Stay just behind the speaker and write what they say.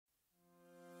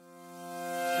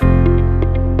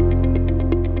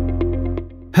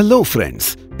Hello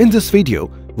friends, in this video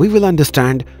we will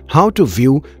understand how to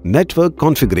view network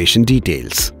configuration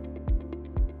details.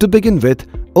 To begin with,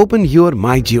 open your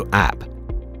MyJio app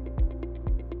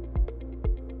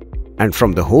and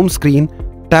from the home screen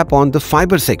tap on the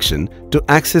Fiber section to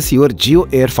access your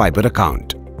JioAirFiber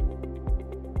account.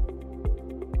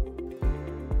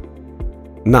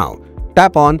 Now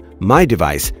tap on My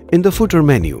Device in the footer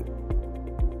menu.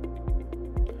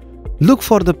 Look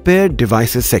for the Paired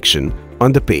Devices section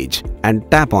on the page and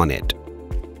tap on it.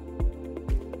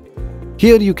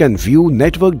 Here you can view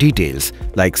network details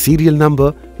like serial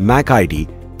number, MAC ID,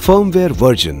 firmware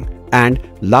version and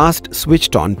last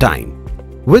switched on time.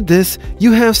 With this,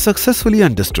 you have successfully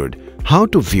understood how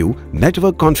to view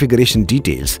network configuration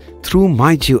details through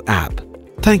MyJio app.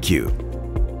 Thank you.